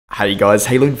Hey guys,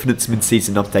 Halo Infinite's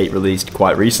mid-season update released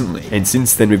quite recently, and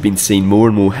since then we've been seeing more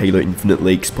and more Halo Infinite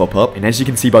leaks pop up, and as you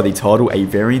can see by the title, a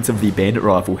variant of the Bandit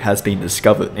rifle has been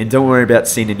discovered. And don't worry about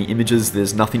seeing any images,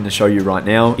 there's nothing to show you right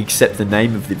now, except the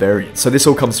name of the variant. So this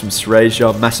all comes from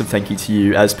Serasia, massive thank you to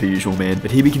you, as per usual man.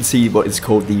 But here we can see what is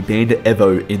called the Bandit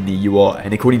Evo in the UI,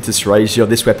 and according to Serasia,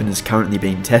 this weapon is currently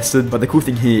being tested, but the cool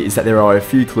thing here is that there are a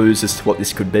few clues as to what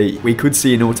this could be. We could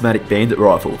see an automatic Bandit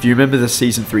rifle. If you remember the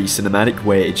Season 3 cinematic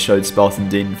where it showed Spartan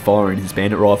Din firing his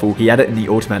Bandit rifle, he had it in the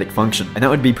automatic function, and that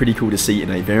would be pretty cool to see in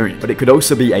a variant. But it could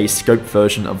also be a scoped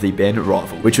version of the Bandit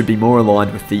rifle, which would be more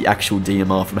aligned with the actual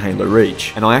DMR from Halo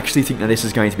Reach. And I actually think that this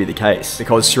is going to be the case,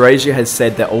 because Serasia has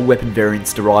said that all weapon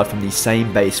variants derive from the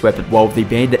same base weapon, while the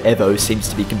Bandit Evo seems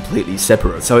to be completely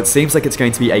separate. So it seems like it's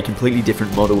going to be a completely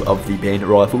different model of the Bandit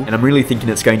rifle, and I'm really thinking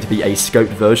it's going to be a scoped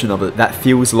version of it that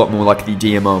feels a lot more like the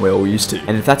DMR we're all used to.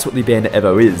 And if that's what the Bandit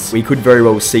Evo is, we could very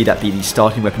well see that be the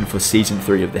starting weapon for Season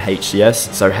 3 of the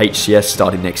HCS, so HCS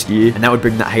starting next year, and that would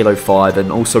bring that Halo 5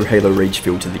 and also Halo Reach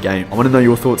feel to the game. I want to know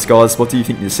your thoughts guys, what do you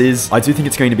think this is? I do think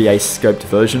it's going to be a scoped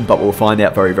version, but we'll find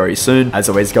out very, very soon. As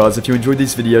always guys, if you enjoyed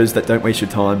these videos that don't waste your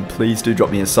time, please do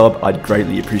drop me a sub, I'd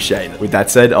greatly appreciate it. With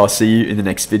that said, I'll see you in the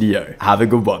next video. Have a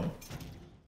good one.